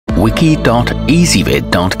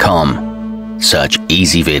wiki.ezvid.com. Search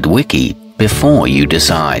Ezvid Wiki before you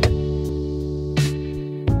decide.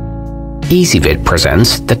 Ezvid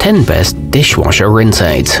presents the 10 best dishwasher rinse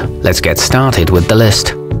aids. Let's get started with the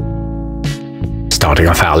list. Starting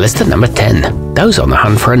off our list at number 10. Those on the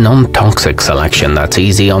hunt for a non-toxic selection that's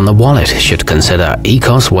easy on the wallet should consider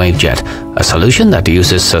Ecos Wavejet, a solution that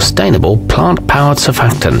uses sustainable plant-powered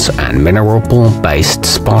surfactants and mineral pool-based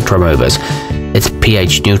spot removers. It's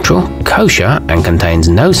pH neutral, kosher, and contains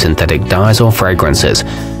no synthetic dyes or fragrances.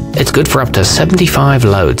 It's good for up to 75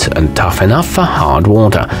 loads and tough enough for hard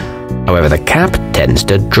water. However, the cap tends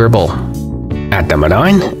to dribble. At number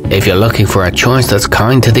 9, if you're looking for a choice that's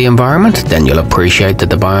kind to the environment, then you'll appreciate that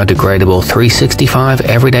the biodegradable 365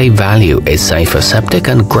 Everyday Value is safe for septic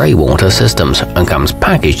and grey water systems and comes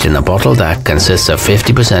packaged in a bottle that consists of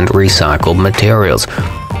 50% recycled materials.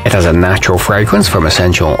 It has a natural fragrance from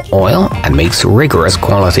essential oil and meets rigorous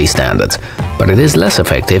quality standards, but it is less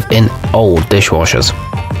effective in old dishwashers.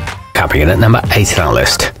 Coming in at number 8 on our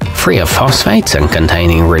list. Free of phosphates and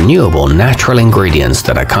containing renewable natural ingredients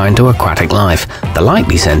that are kind to aquatic life, the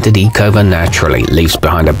lightly scented ecover naturally leaves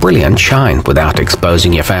behind a brilliant shine without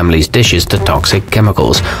exposing your family's dishes to toxic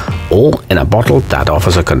chemicals, all in a bottle that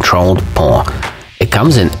offers a controlled pour. It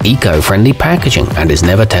comes in eco-friendly packaging and is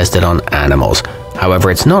never tested on animals.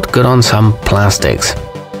 However, it's not good on some plastics.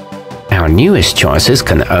 Our newest choices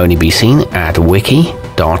can only be seen at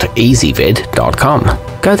wiki.ezvid.com.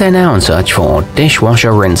 Go there now and search for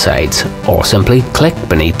dishwasher rinse aids, or simply click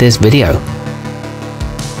beneath this video.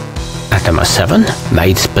 At number 7,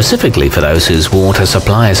 made specifically for those whose water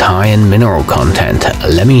supply is high in mineral content,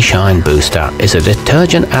 Lemi Shine Booster is a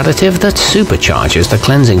detergent additive that supercharges the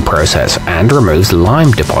cleansing process and removes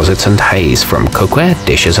lime deposits and haze from cookware,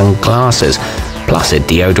 dishes and glasses. Plus it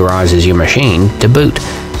deodorizes your machine to boot.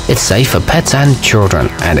 It's safe for pets and children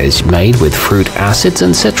and is made with fruit acids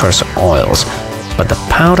and citrus oils, but the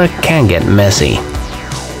powder can get messy.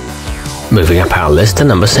 Moving up our list to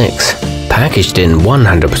number 6. Packaged in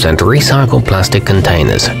 100% recycled plastic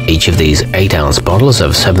containers, each of these 8-ounce bottles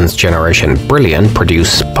of 7th generation Brilliant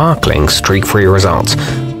produce sparkling, streak-free results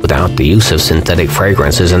without the use of synthetic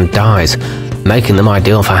fragrances and dyes, making them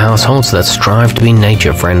ideal for households that strive to be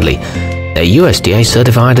nature-friendly. They're USDA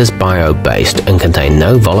certified as bio-based and contain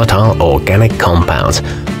no volatile organic compounds.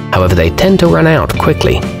 However, they tend to run out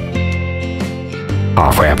quickly.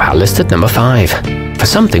 Halfway up our list at number 5. For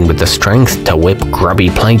something with the strength to whip grubby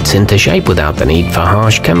plates into shape without the need for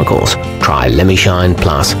harsh chemicals, try Lemi Shine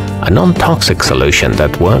Plus, a non-toxic solution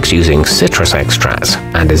that works using citrus extracts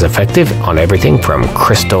and is effective on everything from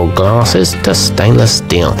crystal glasses to stainless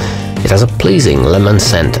steel. It has a pleasing lemon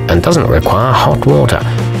scent and doesn't require hot water.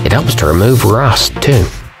 It helps to remove rust too.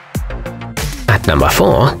 At number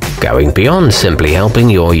 4, going beyond simply helping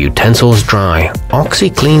your utensils dry,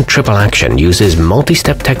 Oxiclean Triple Action uses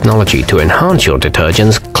multi-step technology to enhance your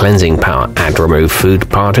detergent's cleansing power and remove food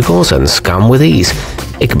particles and scum with ease.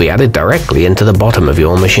 It can be added directly into the bottom of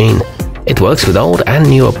your machine. It works with old and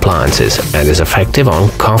new appliances and is effective on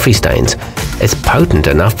coffee stains. It's potent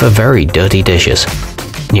enough for very dirty dishes.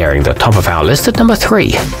 Nearing the top of our list at number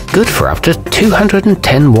 3. Good for up to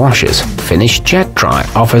 210 washes, Finish Jet Dry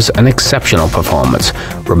offers an exceptional performance,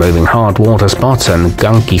 removing hard water spots and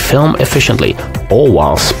gunky film efficiently, all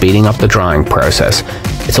while speeding up the drying process.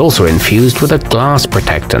 It's also infused with a glass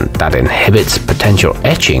protectant that inhibits potential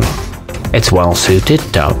etching. It's well suited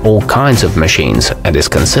to all kinds of machines and is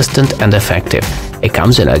consistent and effective. It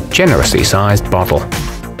comes in a generously sized bottle.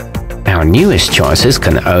 Our newest choices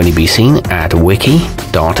can only be seen at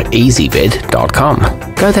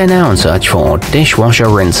wiki.ezvid.com. Go there now and search for dishwasher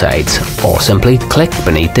rinse aids, or simply click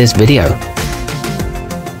beneath this video.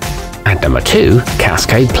 At number 2,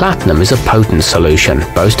 Cascade Platinum is a potent solution,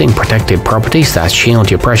 boasting protective properties that shield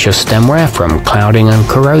your precious stemware from clouding and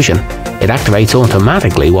corrosion. It activates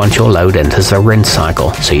automatically once your load enters the rinse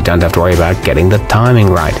cycle, so you don't have to worry about getting the timing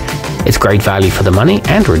right. It's great value for the money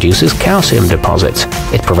and reduces calcium deposits.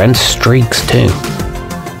 It prevents streaks too.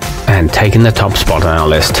 And taking the top spot on our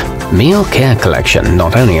list, Miele Care Collection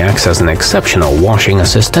not only acts as an exceptional washing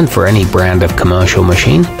assistant for any brand of commercial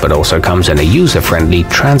machine, but also comes in a user-friendly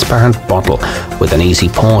transparent bottle with an easy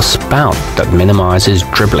pour spout that minimizes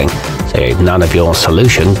dribbling, so none of your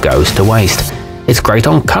solution goes to waste. It's great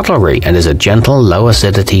on cutlery and is a gentle, low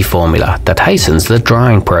acidity formula that hastens the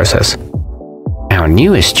drying process. Our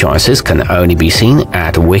newest choices can only be seen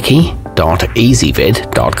at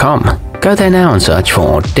wiki.ezvid.com. Go there now and search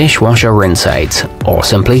for dishwasher rinse aids, or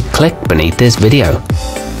simply click beneath this video.